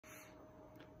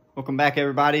Welcome back,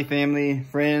 everybody, family,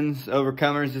 friends,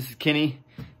 overcomers. This is Kenny,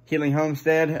 Healing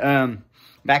Homestead.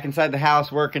 Back inside the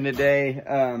house working today.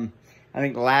 I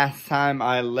think last time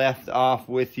I left off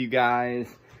with you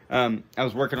guys, I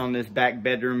was working on this back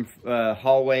bedroom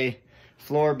hallway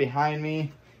floor behind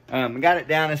me. I got it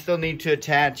down. I still need to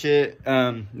attach it.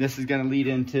 This is going to lead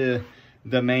into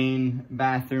the main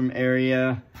bathroom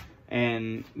area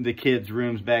and the kids'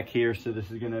 rooms back here. So this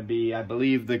is going to be, I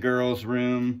believe, the girls'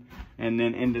 room, and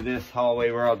then into this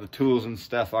hallway where all the tools and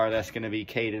stuff are. That's going to be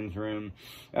Caden's room.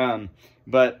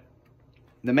 But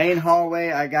the main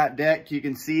hallway I got decked, you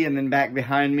can see, and then back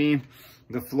behind me,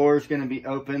 the floor is going to be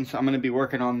open. So I'm going to be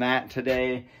working on that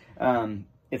today.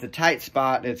 It's a tight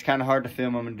spot. It's kind of hard to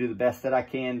film. I'm going to do the best that I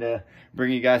can to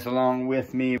bring you guys along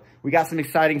with me. We got some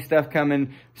exciting stuff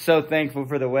coming. So thankful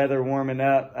for the weather warming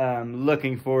up.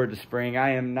 Looking forward to spring.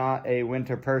 I am not a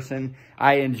winter person.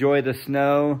 I enjoy the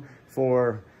snow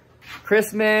for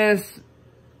Christmas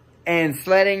and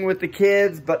sledding with the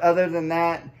kids. But other than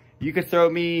that, you could throw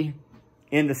me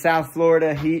into South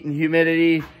Florida heat and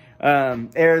humidity,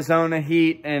 Arizona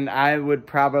heat, and I would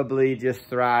probably just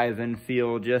thrive and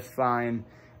feel just fine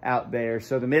out there.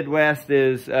 So the Midwest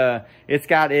is, it's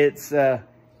got its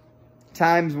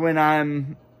times when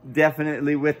I'm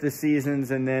definitely with the seasons,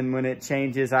 and then when it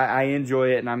changes, I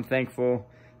enjoy it, and I'm thankful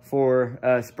for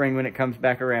spring when it comes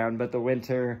back around. But the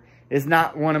winter is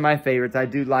not one of my favorites. I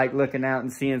do like looking out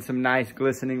and seeing some nice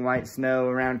glistening white snow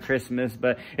around Christmas,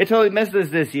 but it totally missed us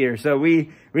this year. So we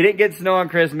didn't get snow on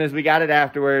Christmas. We got it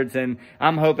afterwards, and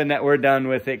I'm hoping that we're done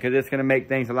with it, because it's going to make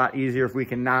things a lot easier if we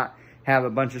can not have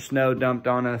a bunch of snow dumped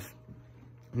on us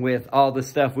with all the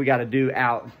stuff we got to do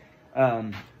out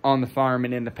on the farm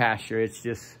and in the pasture. It's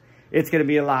going to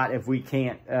be a lot if we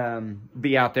can't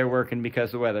be out there working because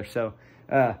of the weather. So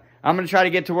I'm going to try to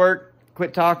get to work,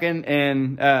 quit talking,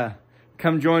 and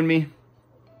come join me.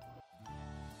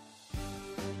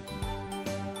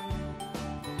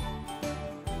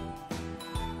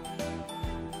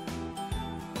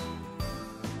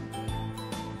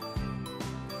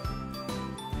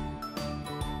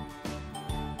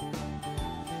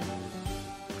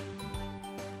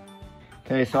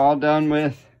 Okay, so all done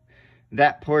with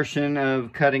that portion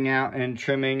of cutting out and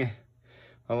trimming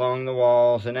along the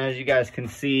walls. And as you guys can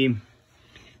see,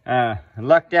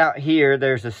 lucked out here,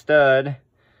 there's a stud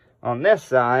on this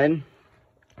side.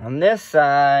 On this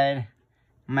side,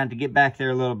 I'm going to have to get back there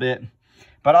a little bit.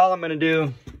 But all I'm going to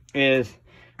do is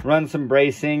run some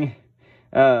bracing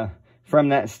from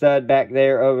that stud back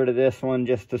there over to this one,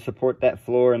 just to support that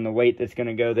floor and the weight that's going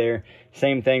to go there.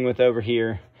 Same thing with over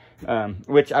here.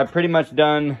 Which I've pretty much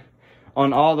done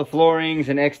on all the floorings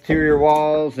and exterior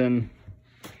walls, and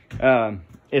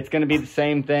it's going to be the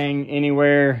same thing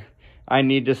anywhere I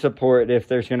need to support. If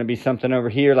there's going to be something over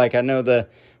here, like I know the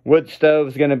wood stove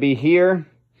is going to be here,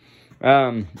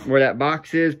 where that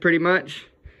box is pretty much,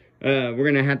 we're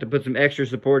going to have to put some extra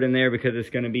support in there because it's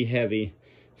going to be heavy.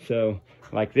 So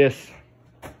like this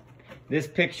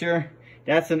picture,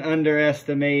 that's an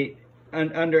underestimated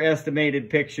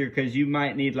picture, because you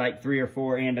might need like 3 or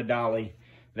 4 and a dolly.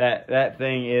 That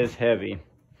thing is heavy.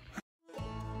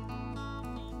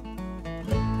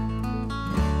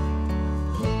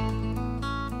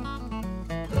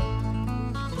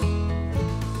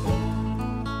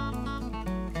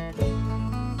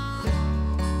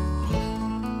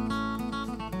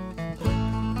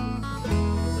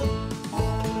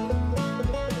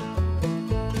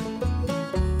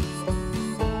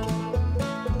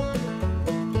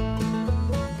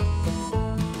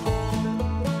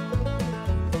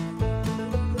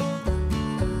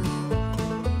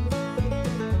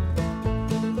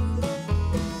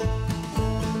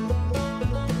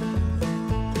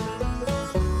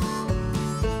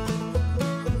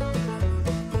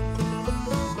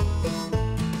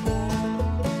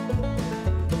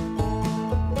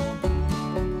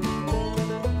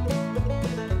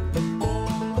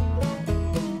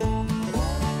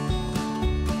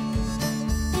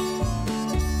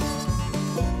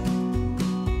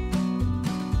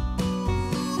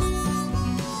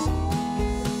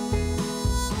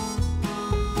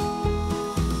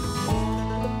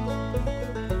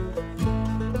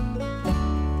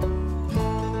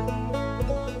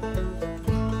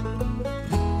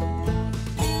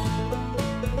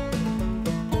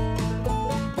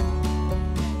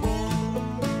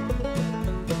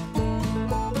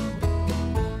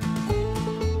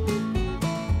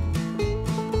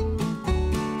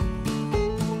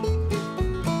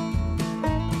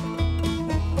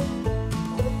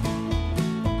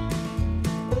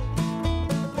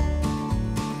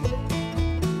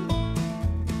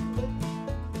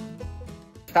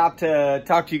 Stop to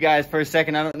talk to you guys for a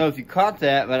second. I don't know if you caught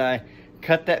that, but I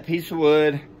cut that piece of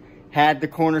wood, had the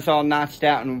corners all notched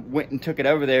out, and went and took it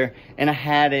over there, and I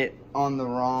had it on the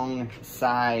wrong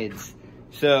sides.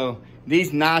 So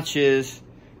these notches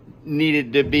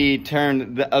needed to be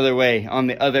turned the other way on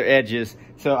the other edges.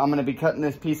 So I'm gonna be cutting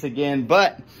this piece again.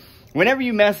 But whenever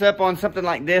you mess up on something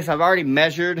like this, I've already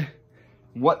measured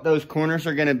what those corners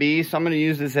are gonna be. So I'm gonna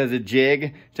use this as a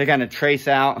jig to kind of trace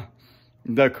out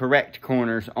the correct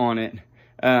corners on it.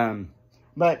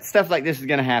 But stuff like this is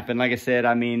gonna happen. Like I said,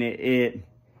 I mean, it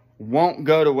won't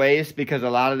go to waste, because a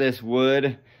lot of this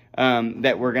wood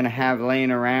that we're gonna have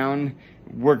laying around,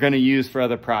 we're gonna use for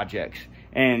other projects.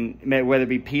 And whether it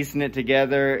be piecing it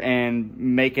together and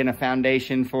making a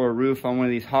foundation for a roof on one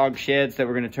of these hog sheds that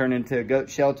we're gonna turn into a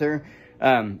goat shelter,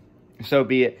 so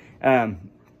be it.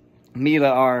 Mila,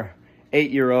 our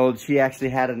 8-year-old, she actually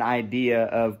had an idea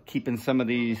of keeping some of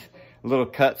these little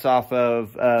cuts off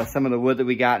of some of the wood that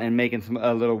we got and making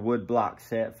a little wood block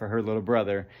set for her little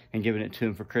brother and giving it to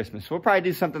him for Christmas. So we'll probably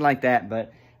do something like that,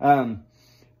 but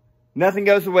nothing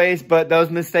goes to waste. But those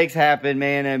mistakes happen,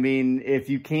 man. I mean, if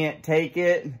you can't take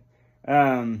it,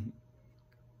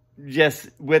 just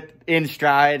in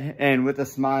stride and with a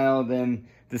smile, then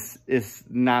this is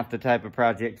not the type of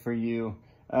project for you.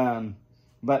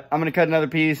 But I'm gonna cut another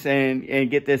piece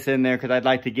and get this in there, because I'd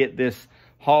like to get this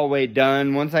hallway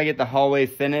done. Once I get the hallway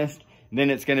finished, then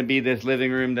it's going to be this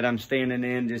living room that I'm standing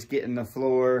in, just getting the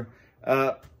floor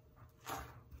up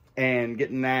and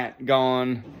getting that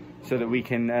gone so that we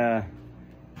can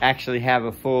actually have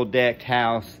a full decked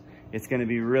house. It's going to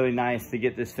be really nice to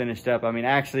get this finished up. I mean,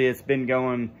 actually, it's been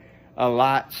going a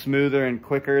lot smoother and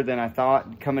quicker than I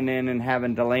thought, coming in and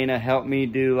having DaLana help me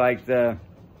do like the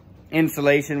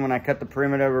insulation when I cut the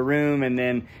perimeter of a room, and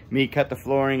then me cut the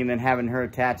flooring, and then having her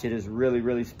attach it has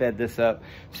really sped this up.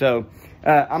 So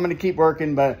I'm gonna keep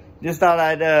working, but just thought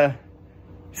I'd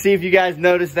see if you guys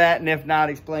noticed that, and if not,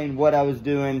 explain what I was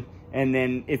doing. And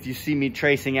then if you see me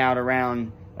tracing out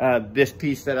around this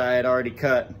piece that I had already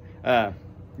cut,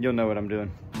 you'll know what I'm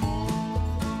doing.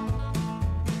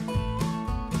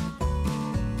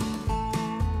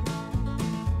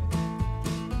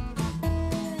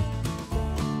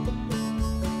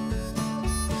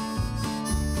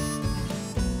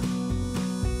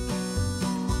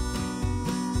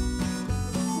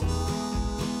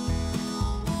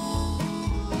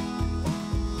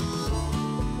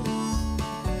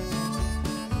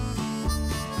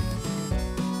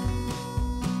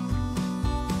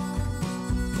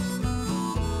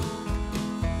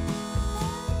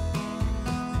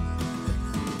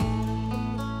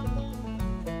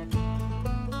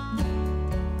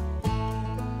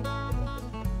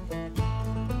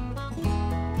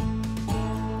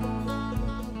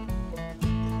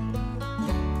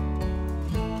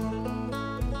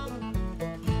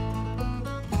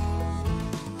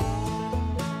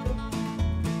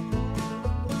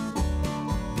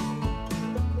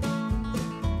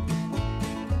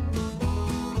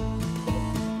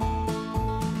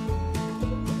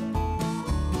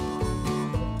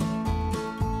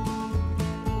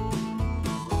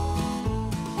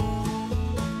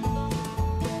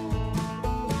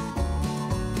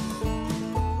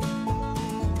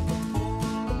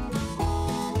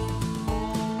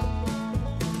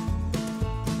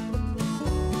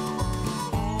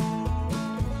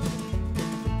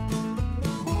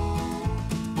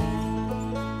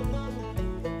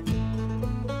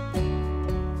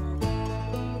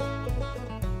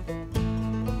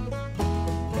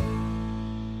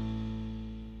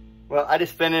 Well, I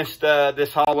just finished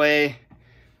this hallway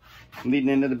leading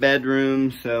into the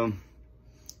bedroom. So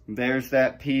there's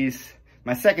that piece.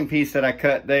 My second piece that I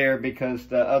cut there, because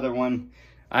the other one,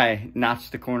 I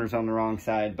notched the corners on the wrong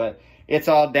side. But it's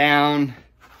all down,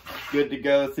 good to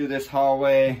go through this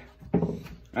hallway.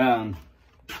 Now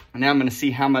I'm gonna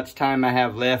see how much time I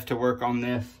have left to work on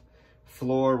this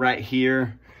floor right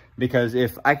here. Because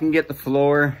if I can get the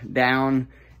floor down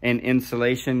and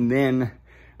insulation, then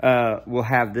we'll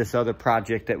have this other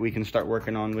project that we can start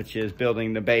working on, which is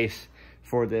building the base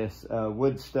for this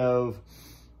wood stove.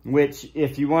 Which,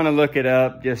 if you want to look it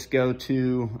up, just go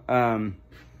to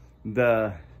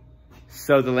the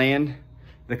Sutherland,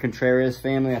 the Contreras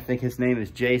family. I think his name is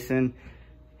Jason.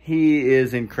 He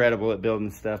is incredible at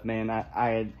building stuff, man.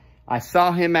 I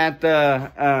saw him at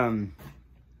the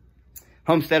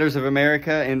Homesteaders of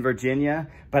America in Virginia,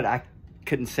 but I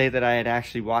couldn't say that I had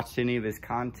actually watched any of his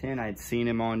content. I had seen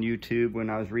him on YouTube when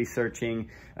I was researching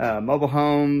mobile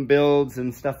home builds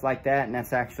and stuff like that. And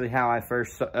that's actually how I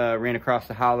first ran across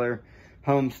the Holler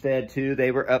Homestead too. They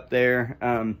were up there.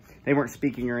 They weren't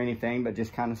speaking or anything, but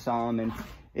just kind of saw them. And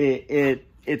it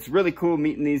it's really cool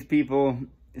meeting these people,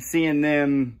 seeing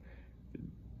them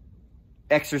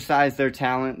exercise their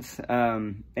talents,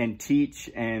 and teach,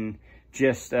 and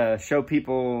just show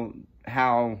people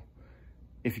how,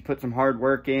 if you put some hard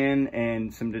work in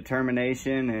and some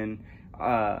determination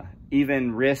and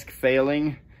even risk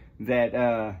failing,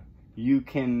 that you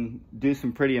can do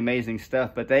some pretty amazing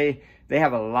stuff. But they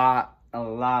have a lot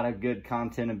of good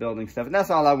content and building stuff, and that's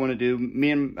all I want to do.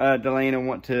 Me and DaLana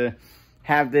want to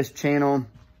have this channel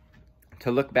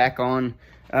to look back on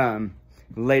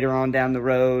later on down the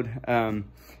road,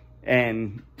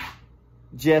 and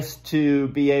just to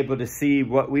be able to see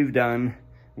what we've done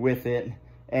with it,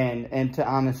 and to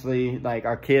honestly, like,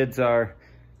 our kids are,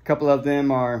 a couple of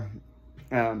them are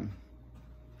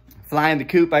flying the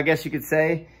coop, I guess you could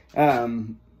say.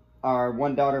 Our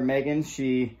one daughter, Megan,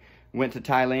 she went to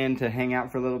Thailand to hang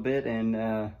out for a little bit,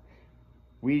 and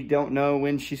we don't know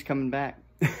when she's coming back.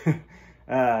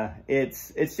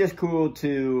 It's just cool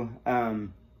to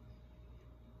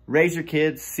raise your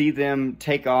kids, see them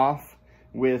take off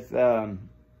with the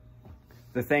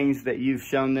things that you've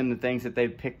shown them, the things that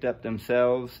they've picked up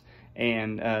themselves,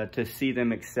 and to see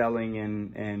them excelling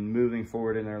and moving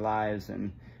forward in their lives.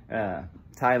 And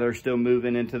Tyler's still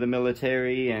moving into the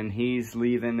military, and he's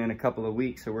leaving in a couple of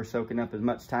weeks, so we're soaking up as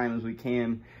much time as we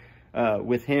can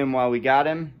with him while we got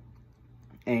him.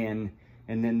 And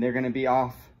then they're going to be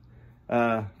off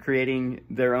creating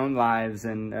their own lives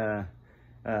and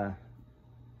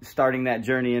starting that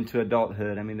journey into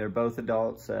adulthood. I mean, they're both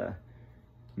adults.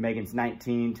 Megan's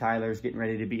 19, Tyler's getting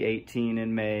ready to be 18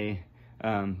 in May.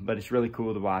 But it's really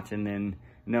cool to watch. And then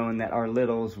knowing that our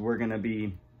littles, we're going to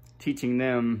be teaching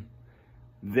them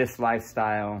this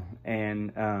lifestyle.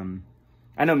 And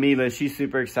I know Mila, she's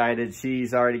super excited.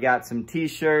 She's already got some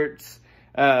t-shirts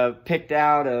picked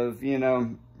out of, you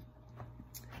know,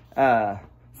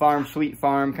 Farm Sweet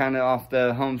Farm, kind of off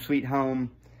the Home Sweet Home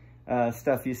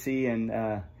stuff you see.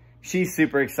 And she's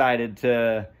super excited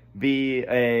to be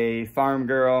a farm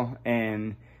girl,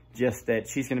 and just that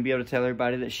she's going to be able to tell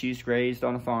everybody that she's raised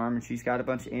on a farm and she's got a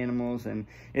bunch of animals. And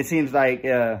it seems like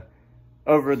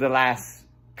over the last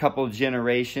couple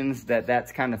generations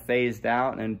that's kind of phased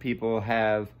out, and people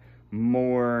have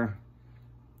more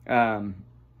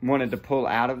wanted to pull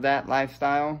out of that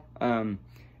lifestyle.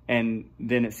 And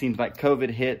then it seems like COVID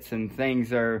hits and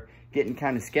things are getting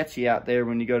kind of sketchy out there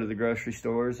when you go to the grocery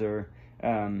stores, or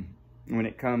when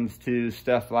it comes to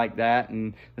stuff like that.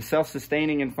 And the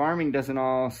self-sustaining and farming doesn't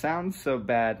all sound so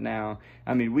bad now.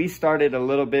 I mean, we started a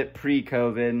little bit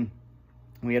pre-COVID.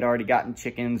 We had already gotten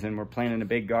chickens and we're planting a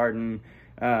big garden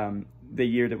the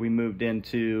year that we moved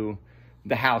into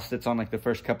the house that's on like the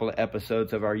first couple of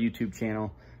episodes of our YouTube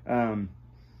channel.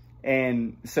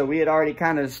 And so we had already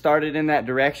kind of started in that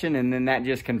direction, and then that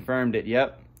just confirmed it.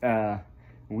 Yep.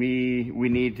 We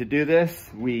need to do this.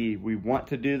 We want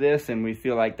to do this, and we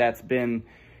feel like that's been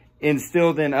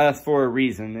instilled in us for a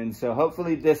reason. And so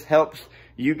hopefully this helps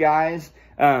you guys.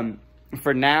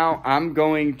 For now, I'm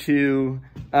going to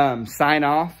sign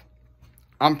off.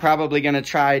 I'm probably going to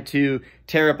try to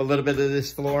tear up a little bit of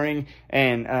this flooring,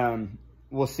 and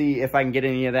we'll see if I can get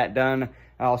any of that done.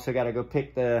 I also got to go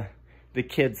pick the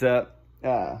kids up.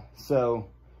 So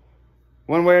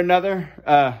one way or another,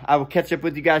 I will catch up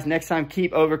with you guys next time.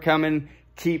 Keep overcoming,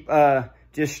 keep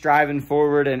just striving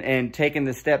forward, and taking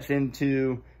the steps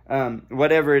into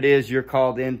whatever it is you're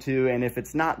called into. And if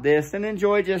it's not this, then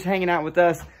enjoy just hanging out with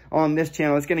us on this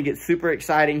channel. It's going to get super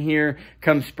exciting here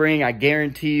come spring. I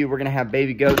guarantee you we're going to have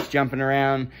baby goats jumping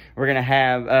around. We're going to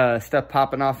have stuff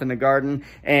popping off in the garden.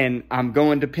 And I'm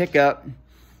going to pick up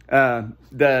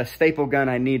the staple gun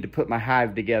I need to put my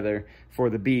hive together for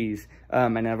the bees.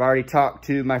 And I've already talked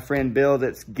to my friend Bill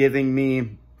that's giving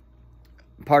me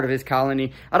part of his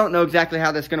colony. I don't know exactly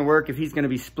how that's going to work, if he's going to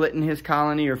be splitting his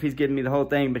colony or if he's giving me the whole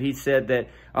thing, but he said that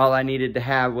all I needed to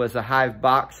have was a hive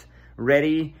box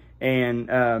ready and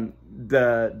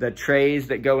the trays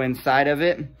that go inside of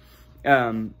it.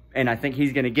 And I think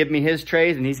he's going to give me his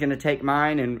trays and he's going to take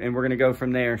mine, and we're going to go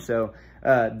from there. So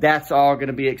that's all going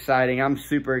to be exciting. I'm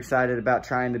super excited about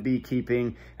trying the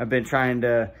beekeeping. I've been trying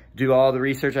to do all the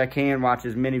research I can, watch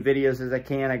as many videos as I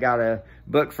can. I got a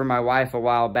book for my wife a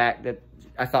while back that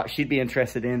I thought she'd be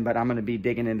interested in, but I'm going to be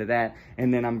digging into that.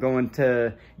 And then I'm going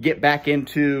to get back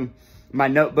into my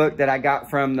notebook that I got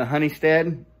from the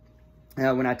Homestead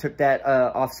when I took that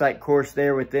off-site course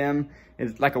there with them.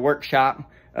 It's like a workshop.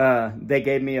 They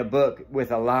gave me a book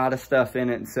with a lot of stuff in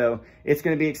it. And so it's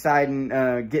going to be exciting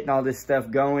getting all this stuff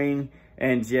going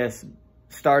and just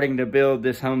starting to build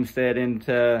this homestead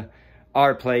into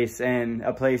our place, and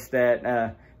a place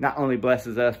that not only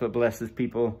blesses us, but blesses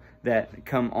people that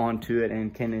come onto it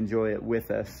and can enjoy it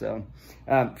with us. So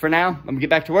for now, I'm gonna get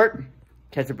back to work.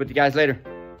 Catch up with you guys later.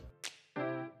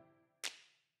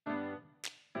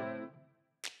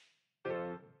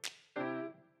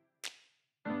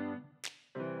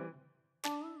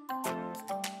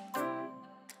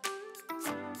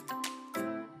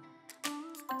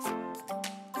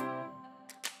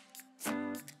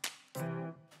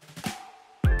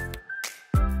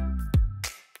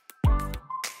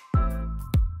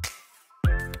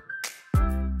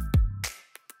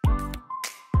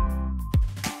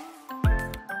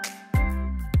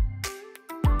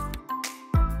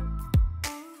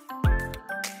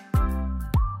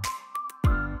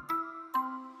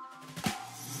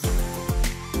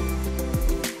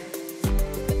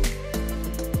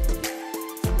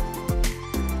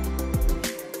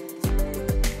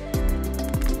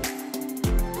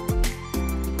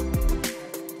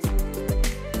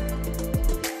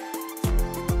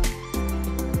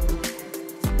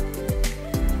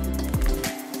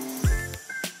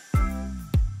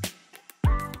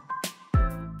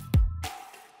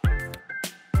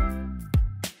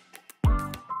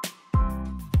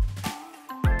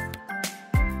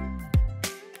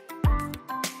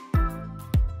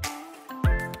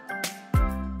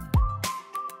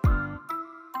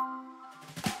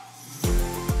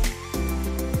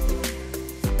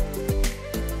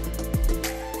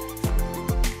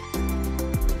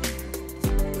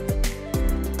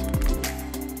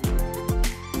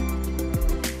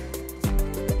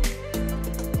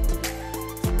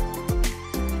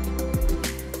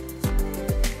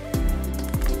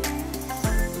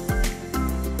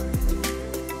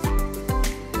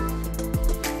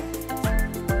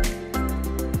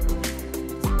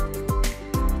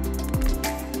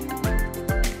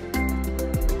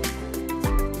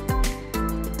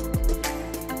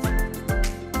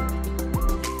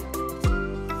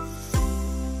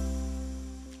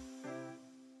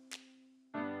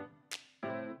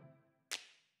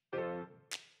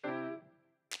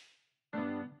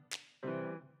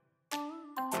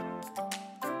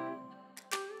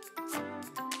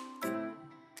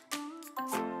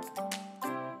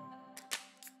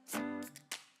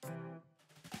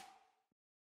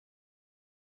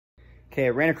 Okay, I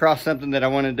ran across something that I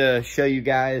wanted to show you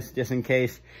guys just in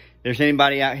case there's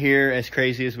anybody out here as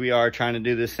crazy as we are trying to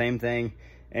do this same thing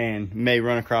and may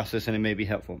run across this and it may be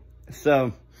helpful.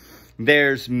 So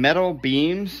there's metal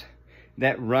beams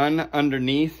that run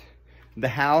underneath the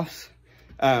house.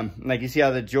 Like you see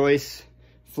how the joists,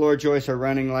 floor joists are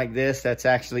running like this. That's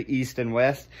actually east and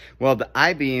west. Well, the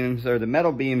I-beams or the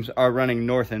metal beams are running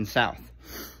north and south.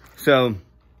 So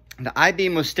the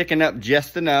I-beam was sticking up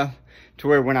just enough to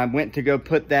where when I went to go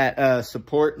put that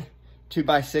support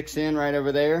 2x6 in right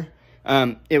over there,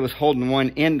 it was holding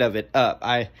one end of it up.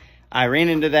 I ran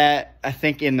into that, I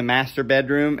think, in the master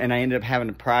bedroom, and I ended up having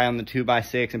to pry on the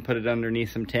 2x6 and put it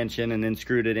underneath some tension and then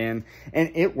screwed it in.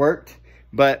 And it worked,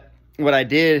 but what I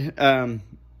did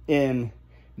in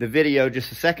the video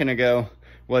just a second ago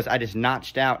was I just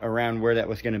notched out around where that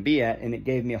was going to be at, and it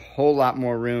gave me a whole lot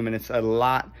more room, and it's a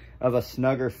lot of a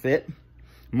snugger fit.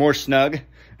 More snug.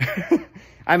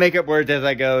 I make up words as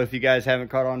I go if you guys haven't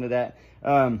caught on to that.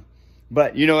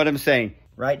 But you know what I'm saying.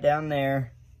 Right down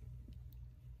there.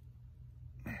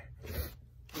 Let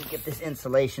me get this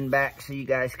insulation back so you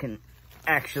guys can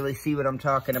actually see what I'm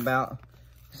talking about.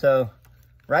 So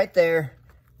right there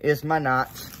is my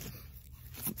knots.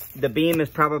 The beam is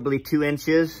probably 2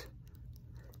 inches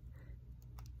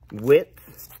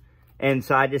width. And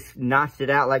so I just notched it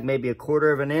out like maybe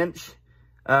 1/4 of an inch.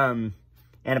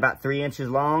 And about 3 inches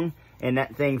long, and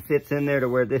that thing fits in there to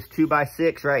where this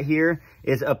 2x6 right here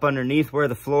is up underneath where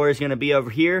the floor is going to be over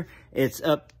here. It's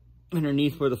up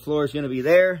underneath where the floor is going to be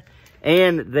there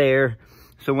and there.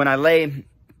 So when I lay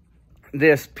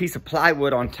this piece of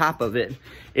plywood on top of it,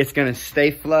 it's going to stay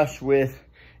flush with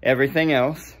everything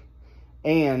else,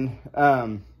 and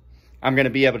I'm going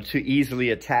to be able to easily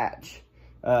attach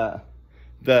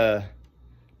the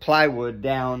plywood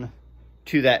down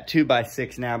to that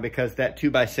 2x6 now, because that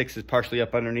 2x6 is partially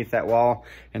up underneath that wall.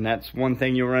 And that's one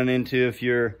thing you'll run into if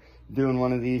you're doing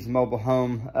one of these mobile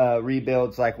home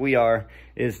rebuilds like we are,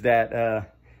 is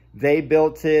that they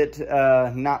built it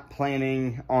not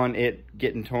planning on it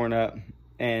getting torn up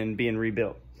and being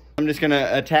rebuilt. I'm just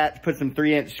gonna put some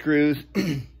 3-inch screws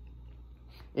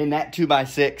in that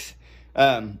 2x6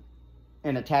 and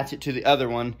attach it to the other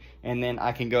one, and then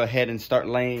I can go ahead and start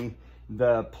laying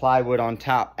the plywood on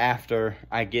top after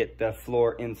I get the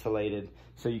floor insulated.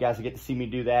 So you guys will get to see me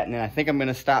do that. And then I think I'm going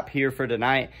to stop here for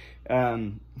tonight because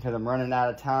I'm running out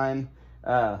of time.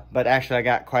 But actually I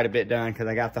got quite a bit done because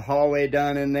I got the hallway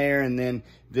done in there, and then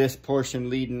this portion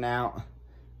leading out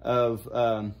of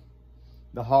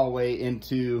the hallway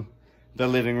into the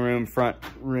living room, front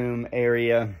room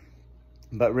area.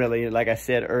 But really, like I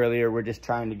said earlier, we're just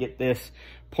trying to get this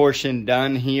portion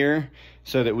done here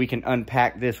so that we can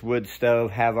unpack this wood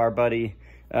stove, have our buddy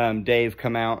Dave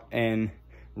come out and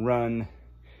run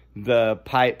the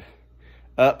pipe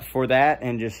up for that.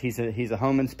 And just he's a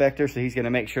home inspector, so he's going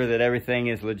to make sure that everything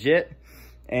is legit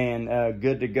and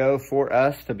good to go for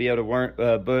us to be able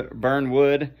to burn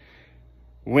wood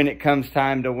when it comes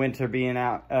time to winter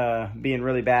being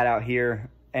really bad out here.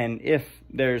 And if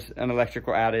there's an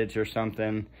electrical outage or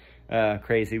something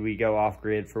crazy, we go off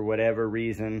grid for whatever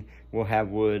reason, we'll have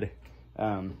wood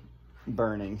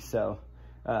burning. So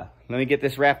let me get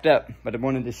this wrapped up. But I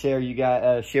wanted to share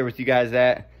with you guys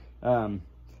that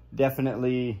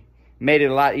definitely made it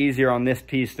a lot easier on this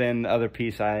piece than the other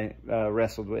piece I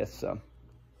wrestled with.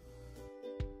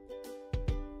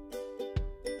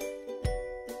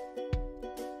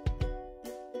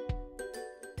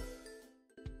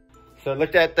 So I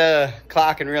looked at the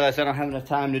clock and realized I don't have enough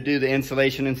time to do the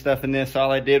insulation and stuff in this.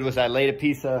 All I did was I laid a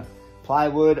piece of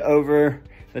plywood over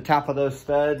the top of those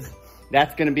studs.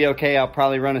 That's gonna be okay. I'll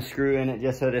probably run a screw in it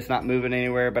just so that it's not moving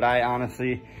anywhere. But I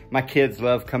honestly, my kids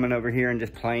love coming over here and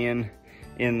just playing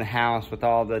in the house with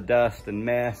all the dust and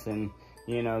mess. And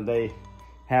you know, they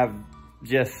have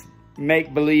just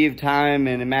make-believe time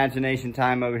and imagination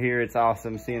time over here. It's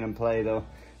awesome seeing them play. They'll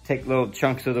take little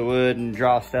chunks of the wood and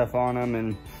draw stuff on them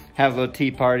and have little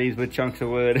tea parties with chunks of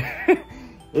wood.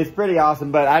 It's pretty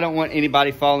awesome, but I don't want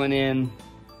anybody falling in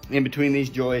between these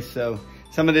joists. So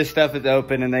some of this stuff is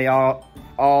open, and they all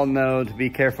know to be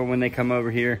careful when they come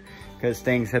over here because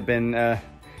things have been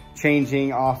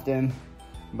changing often.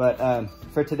 But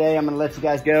for today, I'm gonna let you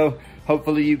guys go.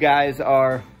 Hopefully you guys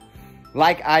are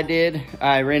like I did.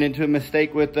 I ran into a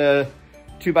mistake with the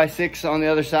 2x6 on the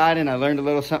other side, and I learned a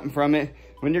little something from it.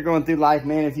 When you're going through life,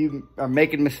 man, if you are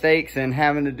making mistakes and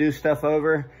having to do stuff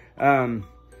over,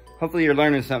 hopefully you're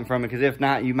learning something from it, because if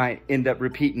not, you might end up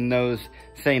repeating those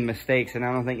same mistakes. And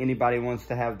I don't think anybody wants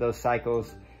to have those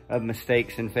cycles of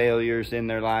mistakes and failures in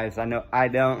their lives. I know I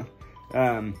don't.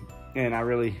 And I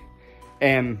really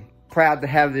am proud to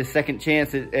have this second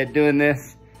chance at doing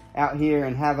this out here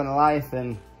and having a life.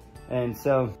 And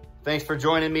so thanks for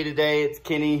joining me today. It's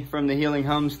Kenny from the Healing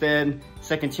Homestead,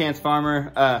 Second Chance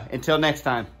Farmer. Until next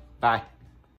time, bye.